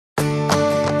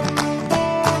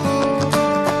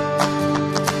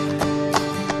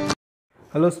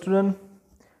Hello student.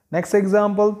 Next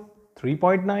example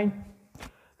 3.9.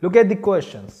 Look at the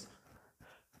questions.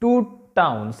 Two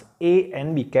towns A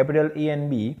and B, capital A and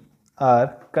B,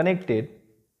 are connected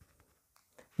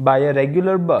by a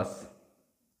regular bus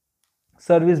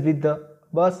service with the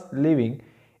bus leaving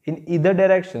in either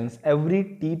directions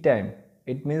every t time.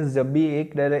 It means जब भी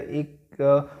एक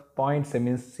point से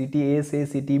means city ए से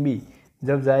city B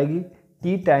जब जाएगी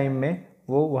T time में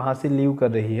वो वहाँ से लीव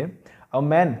कर रही है. A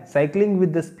man cycling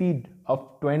with the speed of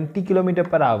 20 km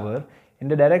per hour in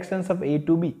the directions of A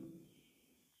to B.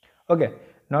 Okay,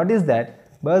 notice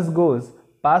that bus goes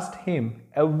past him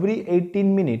every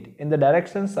 18 minutes in the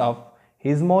directions of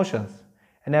his motions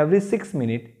and every 6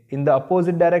 minutes in the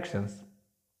opposite directions.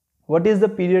 What is the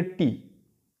period T?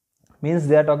 Means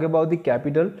they are talking about the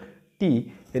capital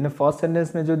T. In the first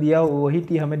sentence में जो दिया हो वही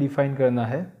T हमें define करना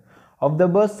है. Of the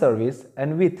bus service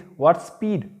and with what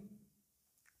speed?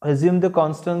 Assume the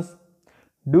constants.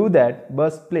 Do that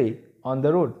bus play on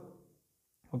the road.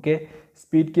 Okay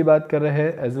speed की बात कर रहे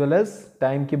हैं एज वेल एज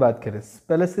टाइम की बात कर रहे हैं.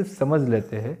 पहले सिर्फ समझ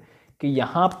लेते हैं कि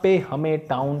यहाँ पे हमें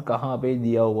टाउन कहाँ पे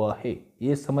दिया हुआ है.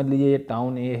 ये समझ लीजिए ये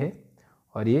टाउन ए है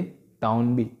और ये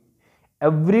town B.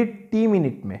 Every T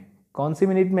minute में, कौन सी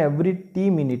मिनट में? एवरी टी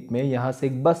मिनट में यहाँ से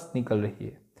एक बस निकल रही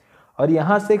है और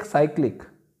यहाँ से एक साइक्लिक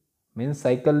मीन्स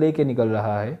साइकिल लेके निकल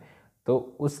रहा है. तो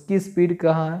उसकी स्पीड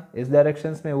कहाँ है? इस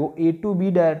डायरेक्शंस में वो ए टू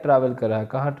बी ट्रैवल कर रहा है.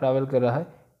 कहाँ ट्रैवल कर रहा है?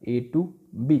 ए टू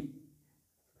बी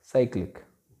साइक्लिक.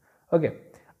 ओके,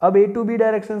 अब ए टू बी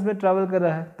डायरेक्शंस में ट्रैवल कर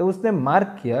रहा है तो उसने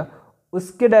मार्क किया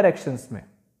उसके डायरेक्शंस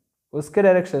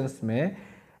में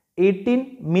 18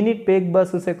 मिनट पे एक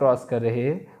बस उसे क्रॉस कर रही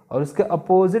है और उसके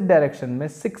अपोजिट डायरेक्शन में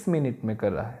 6 मिनट में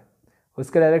कर रहा है.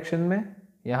 उसके डायरेक्शन में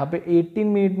यहाँ पे 18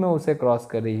 मिनट में उसे क्रॉस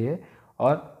कर रही है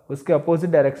और उसके अपोजिट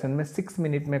डायरेक्शन में 6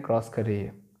 मिनट में क्रॉस कर रही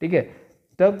है. ठीक है,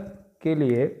 तब के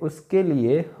लिए उसके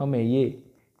लिए हमें ये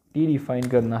टी डिफाइन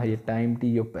करना है. ये टाइम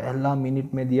टी जो पहला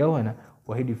मिनट में दिया हुआ है ना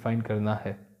वही डिफाइन करना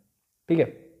है. ठीक है,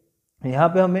 यहाँ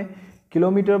पे हमें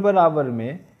किलोमीटर पर आवर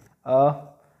में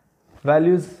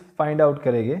वैल्यूज़ फाइंड आउट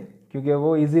करेंगे क्योंकि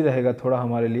वो इजी रहेगा थोड़ा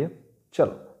हमारे लिए.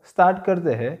 चलो स्टार्ट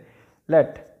करते हैं.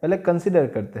 लेट पहले कंसिडर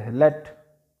करते हैं. लेट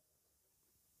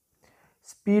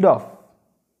स्पीड ऑफ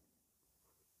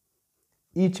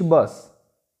ईच बस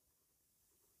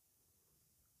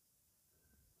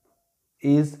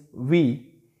is v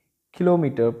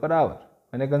kilometre per hour.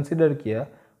 मैंने कंसिडर किया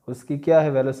उसकी क्या है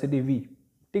वेलोसिटी v.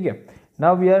 ठीक है,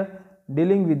 now we are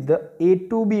dealing with the A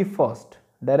to be first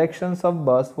directions of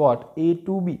बस. What? A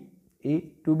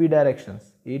to be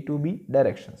directions.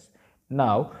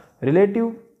 Now relative,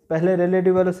 पहले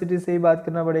रिलेटिव वेलोसिटी से ही बात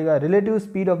करना पड़ेगा. Relative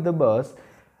speed of the bus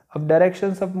of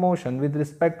directions of motion with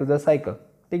respect to the cycle.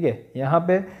 ठीक है, यहाँ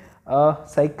पे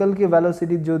साइकिल की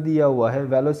वेलोसिटी जो दिया हुआ है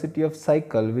velocity of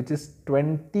cycle which is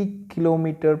 20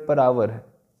 kilometre per hour है.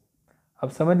 अब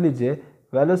समझ लीजिए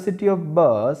वेलोसिटी ऑफ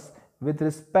बस with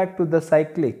respect to the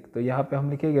cyclic. तो यहाँ पे हम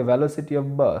लिखेंगे वेलोसिटी ऑफ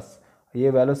बस. ये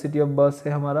वेलोसिटी ऑफ बस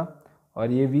है हमारा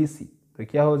और ये वी सी. तो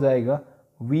क्या हो जाएगा?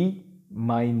 v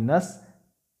minus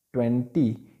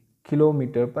 20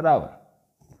 kilometre per hour.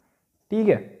 ठीक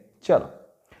है, चलो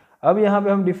अब यहाँ पे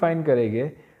हम डिफाइन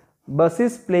करेंगे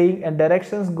buses playing and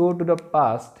directions go to the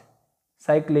past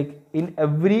cyclic in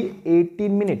every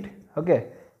 18 minute. okay,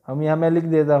 हम यहाँ मैं लिख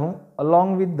देता हूँ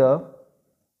along with the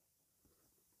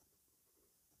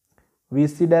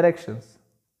VC directions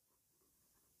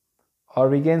or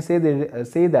we can say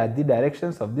that the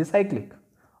directions of the cyclic.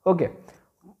 okay,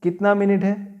 कितना मिनट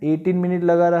है? 18 minute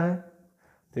लगा रहा है.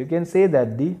 तो you can say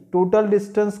that the total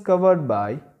distance covered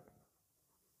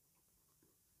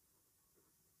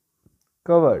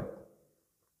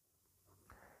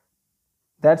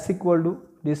that's equal to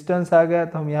distance आ गया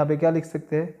तो हम यहाँ पे क्या लिख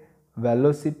सकते हैं?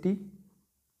 Velocity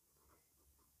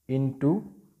into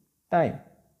time.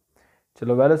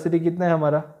 चलो वेलोसिटी कितना है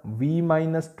हमारा? v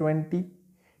minus 20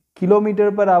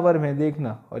 kilometre per hour में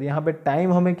देखना. और यहाँ पे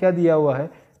टाइम हमें क्या दिया हुआ है?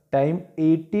 टाइम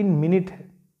 18 मिनट है.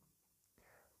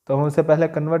 तो हम उसे पहले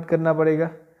कन्वर्ट करना पड़ेगा.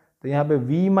 तो यहाँ पे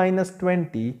v माइनस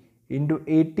 20 इंटू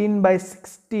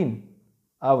 18/16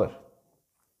 आवर.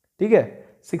 ठीक है,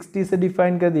 60 से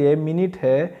डिफाइन कर दिया. मिनट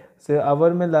है से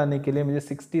आवर में लाने के लिए मुझे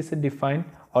 60 से डिफाइन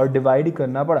और डिवाइड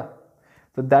करना पड़ा.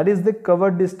 तो that is the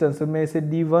covered distance. मैं इसे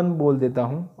d1 बोल देता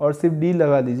हूं और सिर्फ d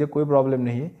लगा दीजिए, कोई प्रॉब्लम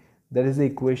नहीं है. That is the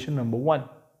equation number 1.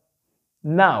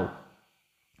 Now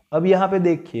अब यहाँ पे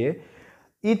देखिए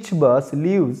ईच बस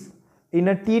लीव्स इन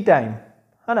अ टी टाइम,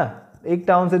 है ना. एक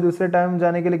टाउन से दूसरे टाइम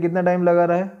जाने के लिए कितना टाइम लगा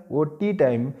रहा है? वो टी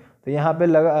टाइम. तो यहाँ पे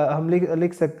हम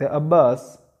लिख सकते हैं अ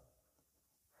बस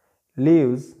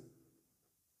leaves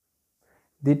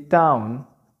the town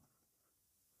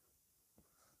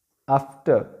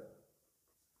after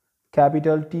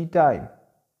capital T time,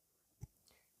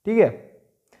 ठीक है,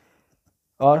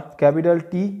 और कैपिटल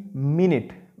टी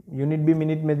मिनट, यूनिट भी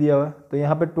मिनट में दिया हुआ है। तो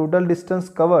यहाँ पे टोटल डिस्टेंस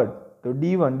कवर्ड, तो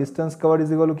d1 distance covered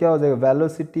is equal to क्या हो जाएगा,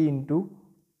 वेलोसिटी इंटू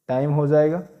टाइम हो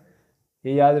जाएगा।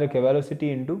 ये याद रखें, वेलोसिटी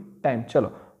इंटू टाइम। चलो,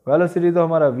 वेलोसिटी तो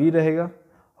हमारा v रहेगा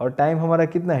और टाइम हमारा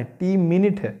कितना है, t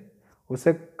मिनट है।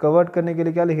 उसे कवर्ड करने के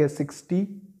लिए क्या लिखे,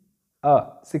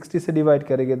 60 से डिवाइड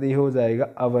करेंगे तो ये हो जाएगा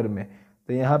आवर में।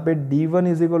 तो यहाँ पे d1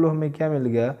 इज इक्वल टू हमें क्या मिल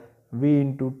गया, v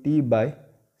into T by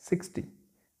 60।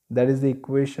 That is the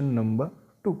equation number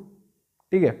 2,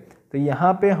 ठीक है। तो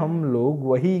यहाँ पे हम लोग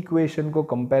वही इक्वेशन को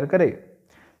कंपेयर करेंगे।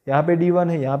 यहाँ पे d1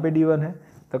 है, यहाँ पे d1 है,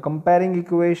 तो कंपेयरिंग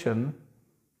इक्वेशन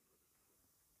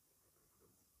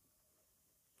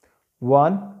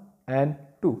 1 एंड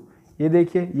 2, ये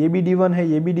देखिए ये भी d1 है,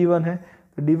 ये भी d1 है,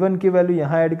 तो d1 की वैल्यू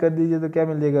यहाँ ऐड कर दीजिए तो क्या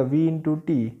मिल जाएगा, v into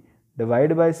T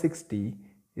divide by 60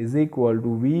 is equal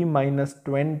to v minus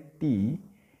 20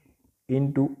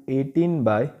 into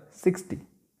 18/60।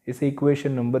 इसे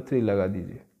इक्वेशन नंबर 3 लगा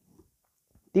दीजिए,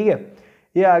 ठीक है।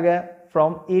 ये आ गया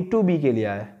फ्रॉम ए टू बी के लिए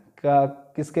आया, क्या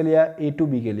किसके लिए आया, ए टू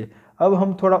बी के लिए। अब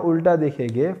हम थोड़ा उल्टा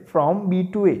देखेंगे, फ्रॉम बी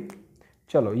टू ए।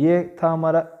 चलो, ये था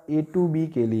हमारा ए टू बी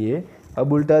के लिए,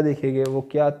 अब उल्टा देखेंगे वो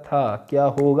क्या था, क्या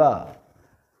होगा,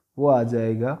 वो आ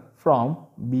जाएगा from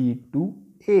B to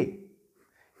A,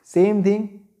 same thing,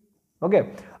 okay.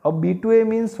 अब B to A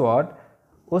means what,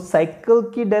 वो साइकिल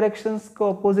की डायरेक्शंस को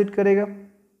अपोजिट करेगा,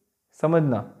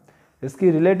 समझना।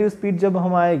 इसकी रिलेटिव स्पीड जब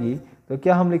हम आएगी तो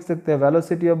क्या हम लिख सकते हैं,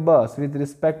 वेलोसिटी ऑफ बस with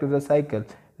respect to the cycle,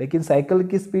 लेकिन साइकिल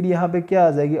की स्पीड यहाँ पे क्या आ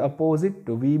जाएगी, opposite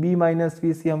to we B minus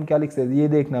we सी। हम क्या लिख सकते हैं, ये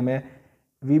देखना, मैं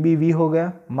वी बी वी हो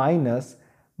गया minus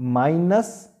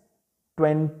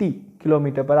 20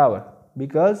 kilometre per hour,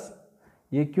 because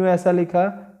ये क्यों ऐसा लिखा,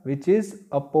 which is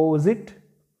opposite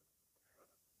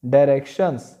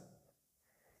directions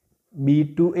B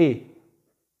to ए।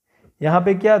 यहाँ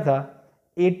पे क्या था,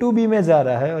 ए टू बी में जा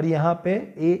रहा है और यहाँ पे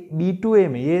बी टू ए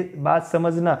में। ये बात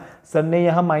समझना, सर ने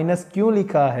यहाँ माइनस क्यों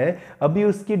लिखा है, अभी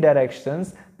उसकी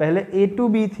डायरेक्शंस पहले ए टू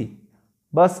बी थी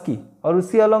बस की, और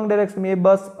उसी अलोंग डायरेक्शन में ये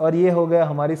बस और ये हो गया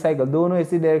हमारी साइकिल, दोनों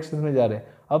इसी डायरेक्शन में जा रहे हैं।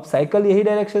 अब साइकिल यही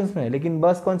डायरेक्शन में है, लेकिन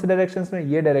बस कौन से डायरेक्शन में,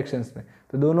 ये डायरेक्शन में,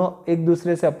 तो दोनों एक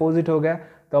दूसरे से अपोजिट हो गया।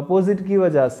 तो अपोजिट की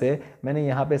वजह से मैंने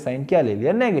यहाँ पे साइन क्या ले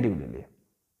लिया, नेगेटिव ले लिया,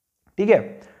 ठीक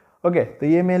है, ओके। तो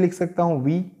ये मैं लिख सकता हूँ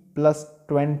v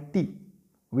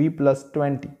प्लस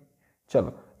 20।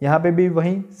 चलो, यहाँ पे भी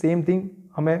वही सेम थिंग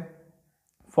हमें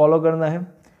फॉलो करना है।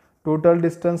 टोटल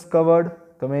डिस्टेंस कवर्ड,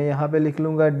 तो मैं यहाँ पे लिख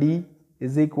लूँगा d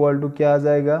इज इक्वल टू क्या आ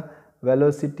जाएगा,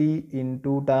 वेलोसिटी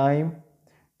इनटू टाइम।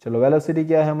 चलो, वेलोसिटी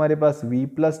क्या है हमारे पास, v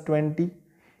प्लस 20।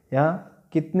 यहाँ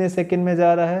कितने सेकंड में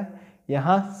जा रहा है,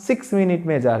 यहाँ 6 मिनट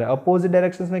में जा रहा है। अपोजिट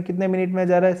डायरेक्शन में कितने मिनट में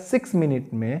जा रहा है, 6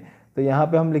 मिनट में। तो यहाँ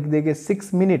पे हम लिख देंगे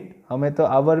 6 मिनट, हमें तो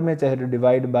आवर में चाहे तो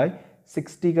डिवाइड बाय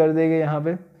 60 कर देंगे यहाँ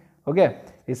पे, ओके।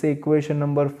 इसे इक्वेशन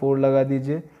नंबर 4 लगा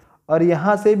दीजिए। और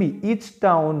यहाँ से भी ईच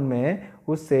टाउन में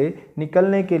उससे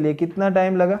निकलने के लिए कितना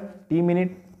टाइम लगा, t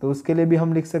मिनट, तो उसके लिए भी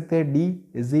हम लिख सकते हैं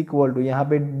d इज इक्वल टू, यहाँ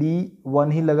पे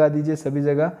d1 ही लगा दीजिए सभी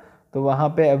जगह, तो वहाँ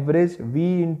पे average v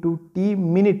into T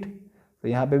minute, तो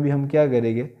यहाँ पे भी हम क्या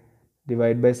करेंगे,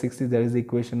 divide by 60, that is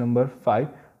equation number 5।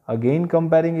 Again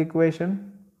comparing equation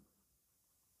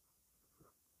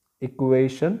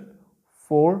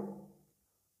 4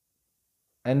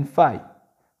 and 5।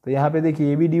 तो यहाँ पे देखिए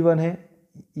ये भी d1 है,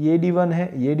 ये d1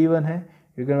 है, ये d1 है।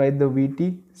 You can write the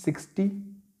vt 60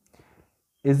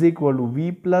 is equal to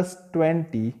v plus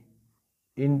 20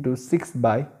 into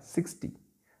 6/60,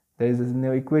 that is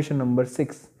equation number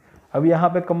 6। अब यहाँ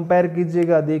पे कंपेयर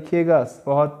कीजिएगा, देखिएगा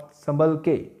बहुत संभल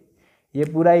के, ये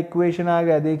पूरा इक्वेशन आ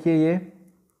गया, देखिए ये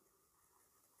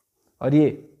और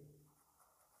ये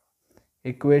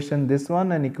equation this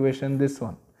one and equation this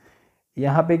one.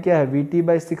 यहाँ पे क्या है,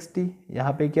 vt/60,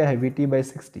 यहाँ पे क्या है,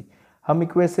 vt/60। हम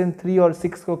इक्वेशन 3 और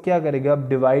 6 को क्या करेंगे, अब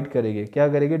डिवाइड करेंगे, क्या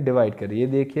करेंगे, डिवाइड करेंगे। ये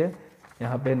देखिए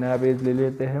यहाँ पे नया पेज ले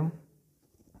लेते हैं हम।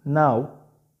 Now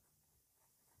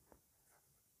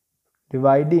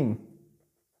dividing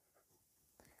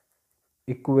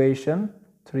equation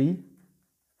 3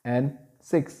 and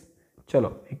 6।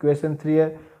 चलो, इक्वेशन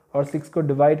 3 और 6 को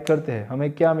डिवाइड करते हैं,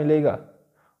 हमें क्या मिलेगा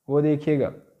वो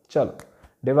देखिएगा। चलो,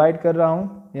 डिवाइड कर रहा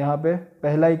हूँ। यहाँ पे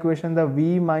पहला इक्वेशन था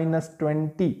v minus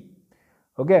 20,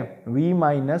 okay, v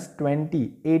minus 20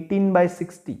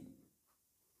 18/60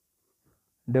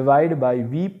 divide by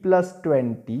v plus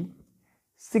 20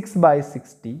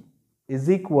 6/60 is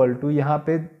equal to, यहाँ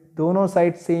पे दोनों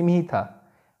साइड सेम ही था,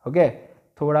 ओके।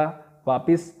 थोड़ा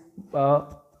वापिस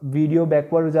वीडियो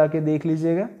बैकवर्ड जाके देख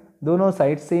लीजिएगा, दोनों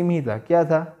साइड सेम ही था। क्या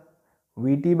था,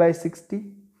 vt/60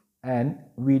 and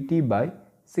vt/60,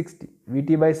 60,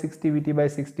 Vt by 60, Vt by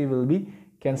 60 will be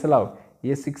cancel out,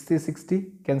 ये 60 60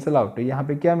 cancel out, तो यहाँ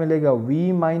पे क्या मिलेगा V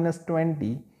minus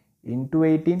 20 into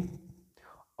 18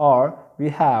 और we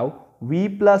have V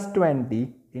plus 20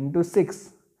 into 6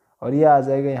 और ये आ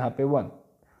जाएगा यहाँ पे 1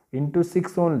 into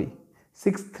 6 only,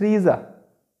 6 3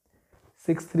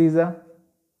 जा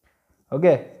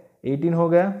ओके 18 हो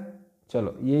गया।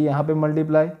 चलो ये यहाँ पे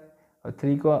मल्टीप्लाई और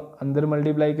 3 को अंदर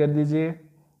मल्टीप्लाई कर दीजिए,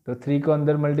 तो 3 को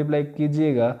अंदर मल्टीप्लाई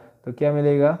कीजिएगा तो क्या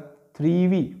मिलेगा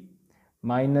 3v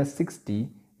minus 60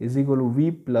 is equal to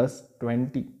v plus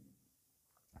 20।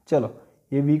 चलो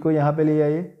ये v को यहाँ पे ले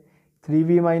आइए,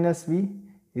 3v minus v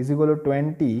is equal to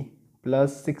 20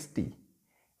 plus 60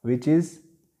 which is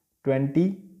 20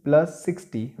 plus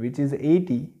 60 which is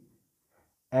 80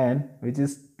 and which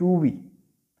is 2v,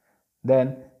 then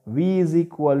v is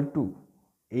equal to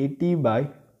 80 by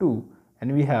 2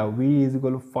 and we have v is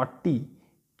equal to 40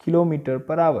 kilometre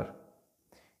per hour.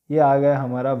 ये आ गया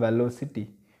हमारा velocity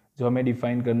जो हमें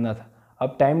define करना था।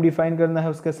 अब time define करना है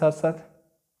उसके साथ साथ।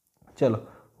 चलो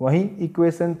वहीं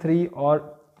इक्वेशन 3 और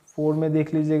 4 में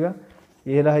देख लीजिएगा,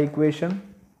 ये रहा इक्वेशन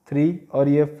 3 और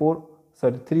ये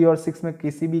 3 और 6 में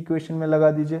किसी भी इक्वेशन में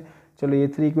लगा दीजिए। चलो ये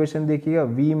 3 इक्वेशन देखिएगा,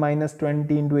 v minus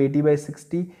 20 into 80 by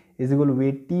 60 is equal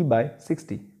we T by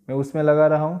 60 मैं उसमें लगा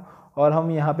रहा हूँ और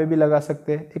हम यहाँ पे भी लगा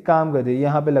सकते हैं। एक काम करिए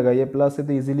यहाँ पे लगाइए, प्लस है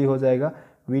तो इजीली हो जाएगा,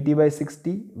 we T by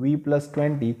 60 v plus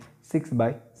 20 6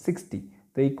 by 60।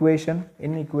 तो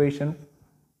इन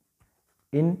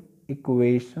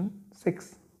इक्वेशन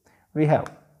 6 वी हैव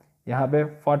यहाँ पे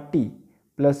 40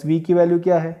 प्लस v की वैल्यू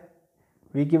क्या है,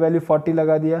 v की वैल्यू 40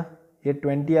 लगा दिया, ये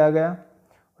 20 आ गया।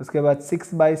 उसके बाद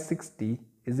 6 by 60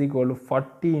 is equal to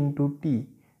 40 into T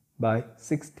by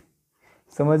 60।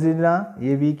 समझ लेना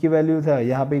ये v की वैल्यू था,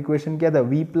 यहाँ पे इक्वेशन क्या था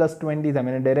v प्लस 20 था,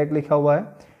 मैंने डायरेक्ट लिखा हुआ है।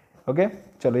 ओके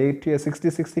चलो ये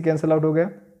 60 कैंसिल आउट हो गया,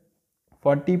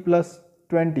 40 प्लस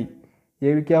 20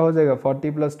 ये भी क्या हो जाएगा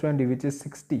 40 plus 20 which is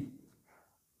 60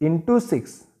 into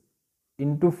 6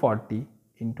 into 40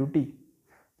 into T.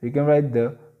 You can write the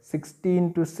 60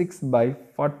 into 6 by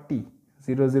 40,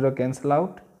 0 0 cancel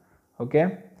out. Okay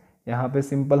यहाँ पे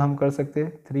सिंपल हम कर सकते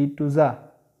हैं 3 2 जा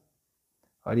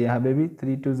और यहाँ पे भी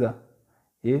 3 2 जा,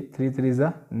 ये 3 3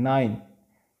 जा 9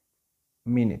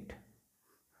 मिनट।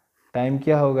 टाइम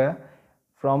क्या हो गया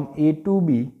फ्रॉम ए टू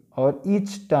बी और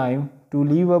each time to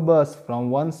leave a बस from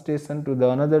one station to the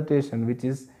another station which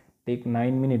is take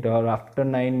 9 minute और आफ्टर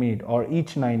 9 मिनट और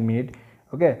ईच 9 मिनट।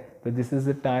 ओके तो this is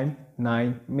the time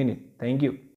 9 minute. Thank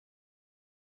you.